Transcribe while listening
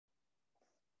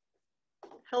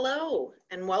Hello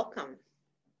and welcome.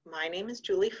 My name is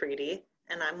Julie Freedy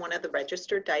and I'm one of the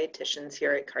registered dietitians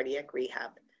here at Cardiac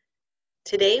Rehab.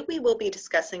 Today we will be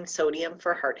discussing sodium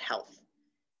for heart health.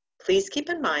 Please keep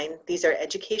in mind these are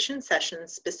education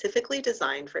sessions specifically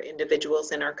designed for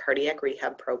individuals in our cardiac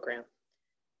rehab program.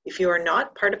 If you are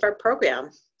not part of our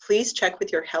program, please check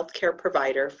with your healthcare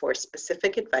provider for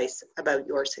specific advice about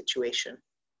your situation.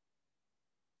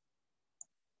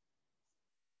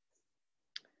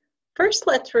 First,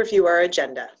 let's review our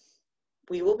agenda.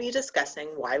 We will be discussing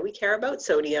why we care about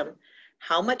sodium,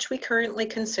 how much we currently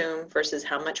consume versus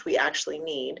how much we actually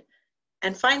need,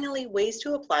 and finally, ways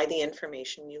to apply the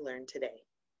information you learned today.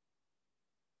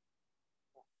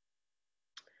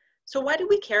 So why do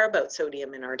we care about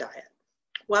sodium in our diet?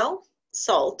 Well,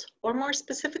 salt, or more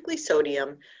specifically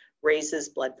sodium, raises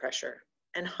blood pressure,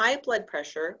 and high blood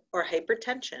pressure or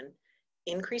hypertension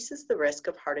increases the risk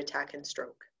of heart attack and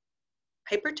stroke.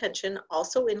 Hypertension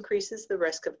also increases the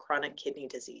risk of chronic kidney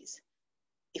disease.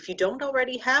 If you don't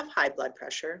already have high blood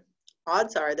pressure,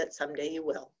 odds are that someday you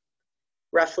will.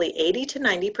 Roughly 80 to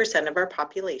 90% of our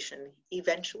population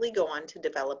eventually go on to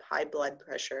develop high blood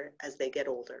pressure as they get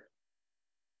older.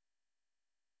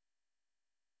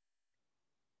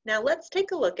 Now let's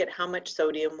take a look at how much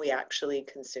sodium we actually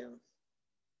consume.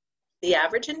 The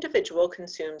average individual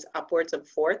consumes upwards of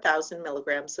 4,000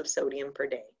 milligrams of sodium per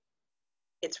day.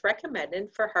 It's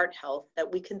recommended for heart health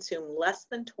that we consume less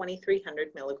than 2,300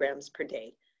 milligrams per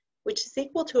day, which is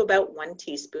equal to about 1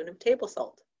 teaspoon of table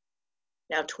salt.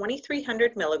 Now,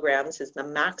 2,300 milligrams is the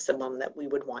maximum that we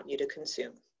would want you to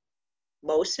consume.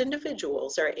 Most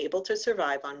individuals are able to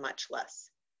survive on much less,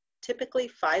 typically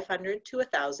 500 to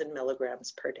 1,000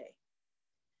 milligrams per day.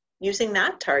 Using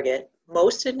that target,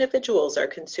 most individuals are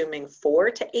consuming 4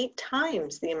 to 8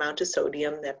 times the amount of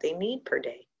sodium that they need per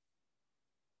day.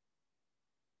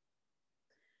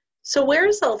 So where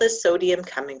is all this sodium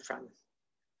coming from?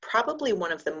 Probably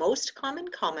one of the most common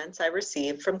comments I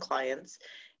receive from clients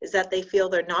is that they feel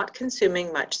they're not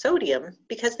consuming much sodium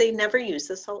because they never use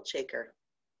the salt shaker.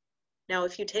 Now,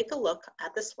 if you take a look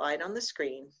at the slide on the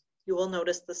screen, you will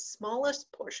notice the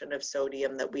smallest portion of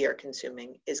sodium that we are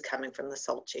consuming is coming from the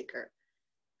salt shaker.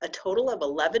 A total of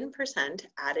 11%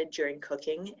 added during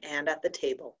cooking and at the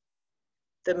table.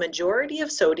 The majority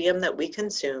of sodium that we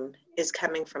consume is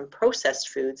coming from processed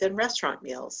foods and restaurant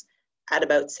meals at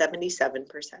about 77%.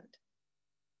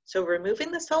 So removing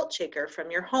the salt shaker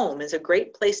from your home is a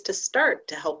great place to start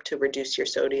to help to reduce your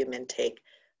sodium intake,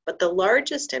 but the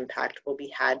largest impact will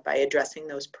be had by addressing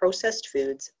those processed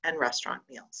foods and restaurant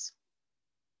meals.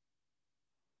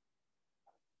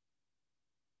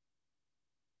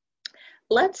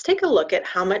 Let's take a look at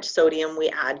how much sodium we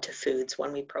add to foods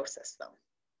when we process them.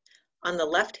 On the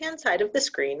left-hand side of the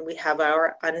screen, we have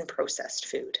our unprocessed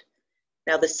food.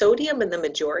 Now, the sodium in the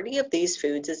majority of these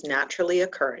foods is naturally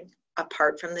occurring,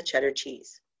 apart from the cheddar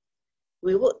cheese.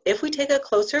 If we take a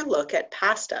closer look at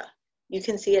pasta, you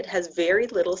can see it has very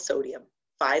little sodium,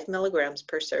 5 milligrams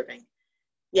per serving.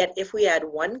 Yet if we add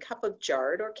 1 cup of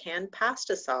jarred or canned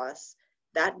pasta sauce,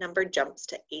 that number jumps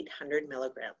to 800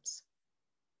 milligrams.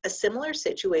 A similar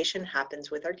situation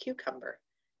happens with our cucumber.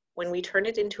 When we turn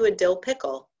it into a dill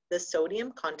pickle, the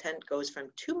sodium content goes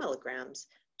from 2 milligrams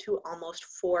to almost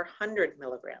 400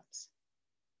 milligrams.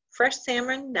 Fresh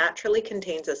salmon naturally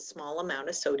contains a small amount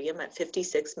of sodium at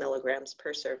 56 milligrams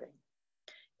per serving.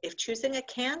 If choosing a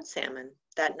canned salmon,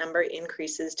 that number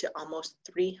increases to almost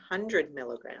 300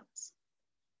 milligrams.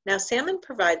 Now, salmon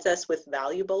provides us with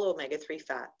valuable omega-3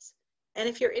 fats. And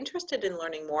if you're interested in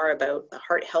learning more about the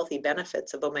heart-healthy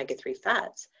benefits of omega-3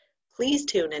 fats, please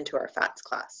tune into our fats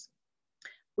class.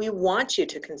 We want you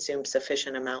to consume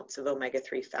sufficient amounts of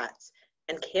omega-3 fats,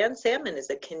 and canned salmon is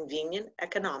a convenient,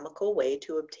 economical way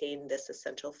to obtain this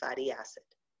essential fatty acid.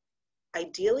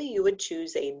 Ideally, you would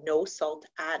choose a no salt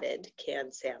added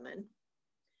canned salmon,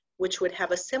 which would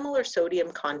have a similar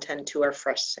sodium content to our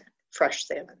fresh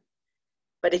salmon.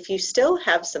 But if you still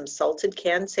have some salted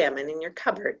canned salmon in your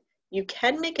cupboard, you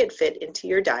can make it fit into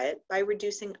your diet by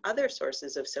reducing other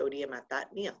sources of sodium at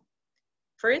that meal.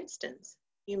 For instance,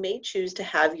 you may choose to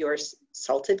have your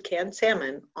salted canned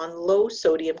salmon on low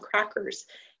sodium crackers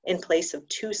in place of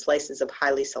 2 slices of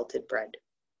highly salted bread.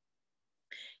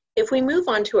 If we move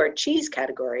on to our cheese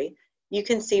category, you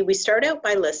can see we start out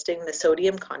by listing the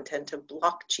sodium content of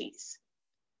block cheese.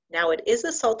 Now, it is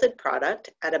a salted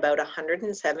product at about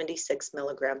 176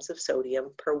 milligrams of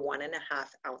sodium per 1.5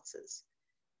 ounces.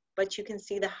 But you can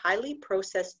see the highly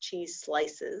processed cheese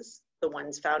slices, the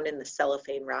ones found in the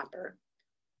cellophane wrapper,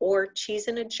 or cheese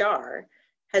in a jar,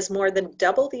 has more than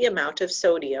double the amount of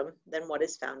sodium than what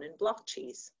is found in block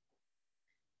cheese.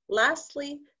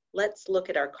 Lastly, Let's look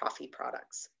at our coffee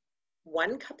products.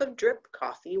 1 cup of drip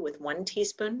coffee with 1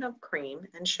 teaspoon of cream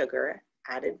and sugar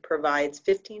added provides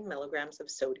 15 milligrams of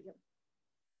sodium,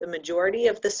 the majority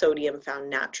of the sodium found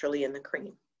naturally in the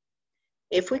cream.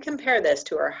 If we compare this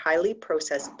to our highly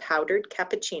processed powdered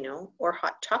cappuccino or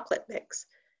hot chocolate mix,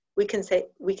 we can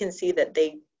see that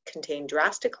they contain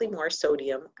drastically more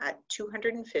sodium at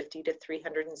 250 to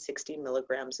 360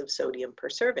 milligrams of sodium per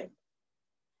serving.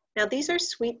 Now, these are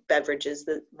sweet beverages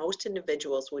that most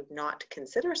individuals would not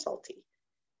consider salty.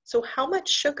 So how much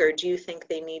sugar do you think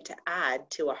they need to add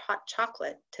to a hot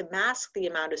chocolate to mask the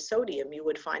amount of sodium you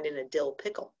would find in a dill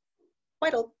pickle?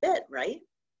 Quite a bit, right?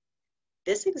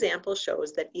 This example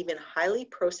shows that even highly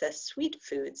processed sweet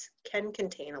foods can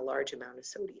contain a large amount of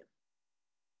sodium.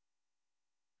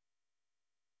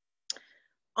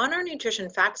 On our nutrition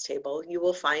facts table, you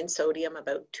will find sodium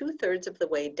about 2/3 of the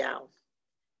way down.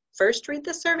 First, read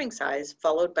the serving size,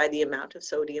 followed by the amount of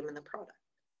sodium in the product.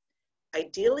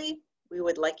 Ideally, we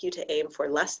would like you to aim for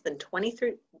less than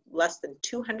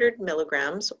 200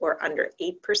 milligrams or under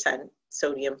 8%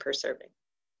 sodium per serving.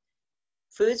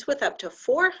 Foods with up to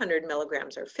 400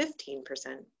 milligrams or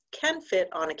 15% can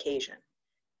fit on occasion,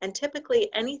 and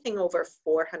typically anything over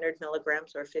 400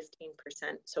 milligrams or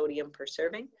 15% sodium per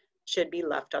serving should be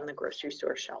left on the grocery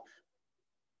store shelf.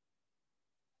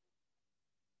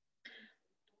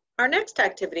 Our next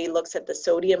activity looks at the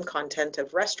sodium content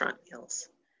of restaurant meals.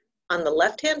 On the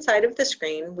left-hand side of the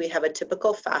screen, we have a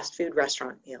typical fast food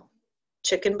restaurant meal: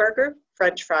 chicken burger,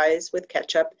 French fries with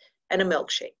ketchup, and a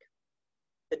milkshake.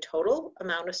 The total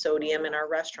amount of sodium in our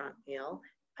restaurant meal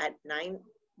at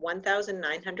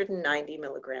 1,990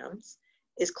 milligrams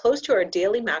is close to our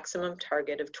daily maximum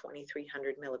target of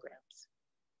 2,300 milligrams.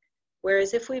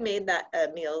 Whereas if we made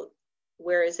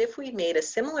a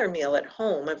similar meal at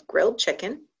home of grilled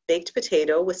chicken, baked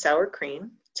potato with sour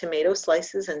cream, tomato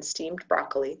slices, and steamed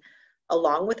broccoli,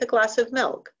 along with a glass of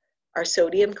milk, our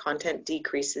sodium content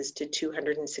decreases to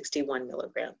 261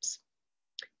 milligrams.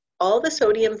 All the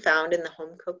sodium found in the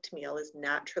home-cooked meal is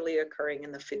naturally occurring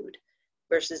in the food,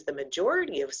 versus the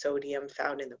majority of sodium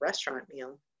found in the restaurant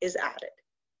meal is added.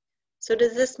 So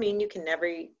does this mean you can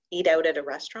never eat out at a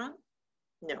restaurant?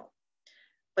 No.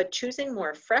 But choosing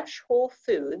more fresh, whole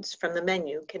foods from the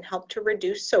menu can help to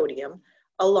reduce sodium,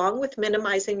 along with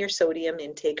minimizing your sodium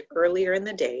intake earlier in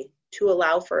the day to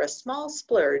allow for a small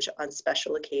splurge on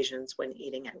special occasions when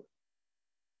eating out.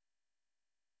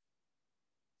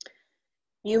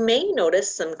 You may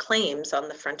notice some claims on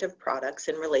the front of products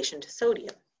in relation to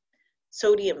sodium.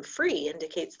 Sodium-free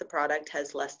indicates the product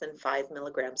has less than 5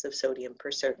 milligrams of sodium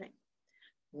per serving.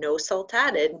 No salt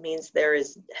added means there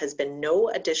has been no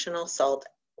additional salt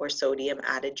or sodium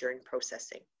added during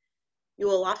processing. You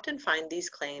will often find these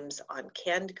claims on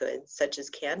canned goods such as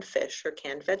canned fish or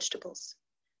canned vegetables.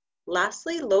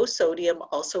 Lastly, low sodium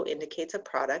also indicates a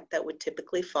product that would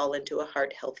typically fall into a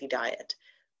heart-healthy diet,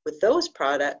 with those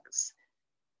products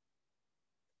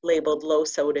labeled low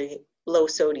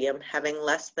sodium having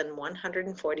less than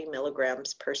 140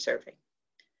 milligrams per serving.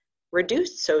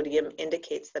 Reduced sodium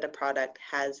indicates that a product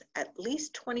has at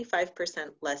least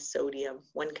 25% less sodium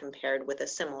when compared with a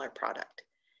similar product.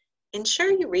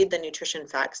 Ensure you read the nutrition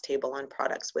facts table on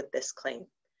products with this claim.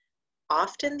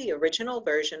 Often the original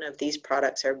version of these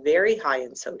products are very high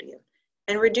in sodium,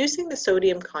 and reducing the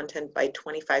sodium content by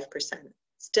 25%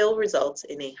 still results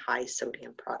in a high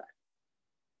sodium product.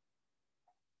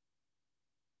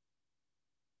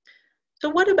 So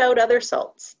what about other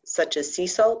salts, such as sea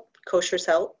salt, kosher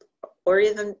salt, or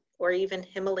even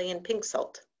Himalayan pink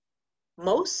salt?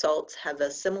 Most salts have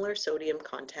a similar sodium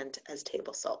content as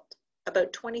table salt,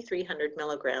 about 2,300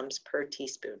 milligrams per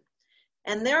teaspoon,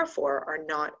 and therefore are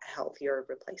not a healthier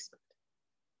replacement.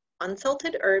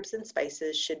 Unsalted herbs and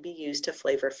spices should be used to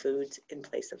flavor foods in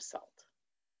place of salt.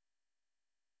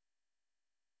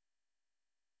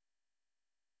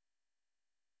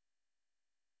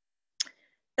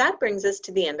 That brings us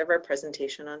to the end of our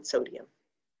presentation on sodium.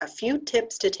 A few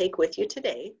tips to take with you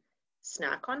today: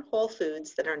 snack on whole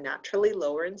foods that are naturally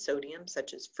lower in sodium,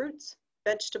 such as fruits,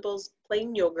 vegetables,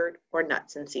 plain yogurt, or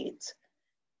nuts and seeds.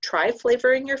 Try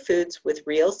flavoring your foods with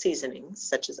real seasonings,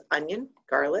 such as onion,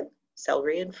 garlic,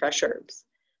 celery, and fresh herbs.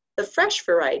 The fresh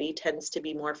variety tends to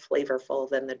be more flavorful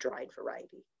than the dried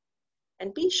variety.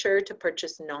 And be sure to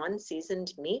purchase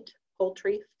non-seasoned meat,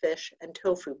 poultry, fish, and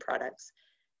tofu products,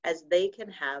 as they can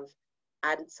have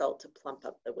added salt to plump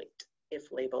up the weight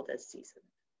if labeled as seasoned.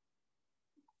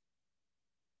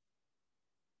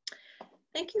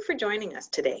 Thank you for joining us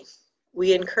today.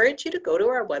 We encourage you to go to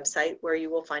our website where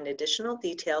you will find additional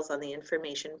details on the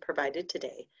information provided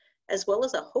today, as well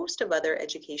as a host of other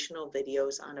educational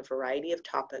videos on a variety of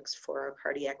topics for our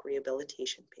cardiac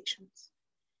rehabilitation patients.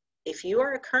 If you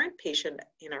are a current patient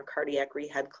in our cardiac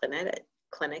rehab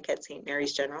clinic at St.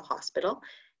 Mary's General Hospital,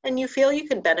 and you feel you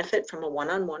could benefit from a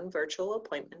one-on-one virtual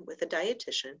appointment with a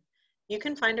dietitian, you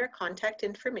can find our contact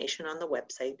information on the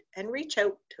website and reach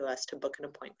out to us to book an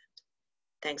appointment.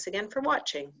 Thanks again for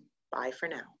watching. Bye for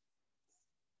now.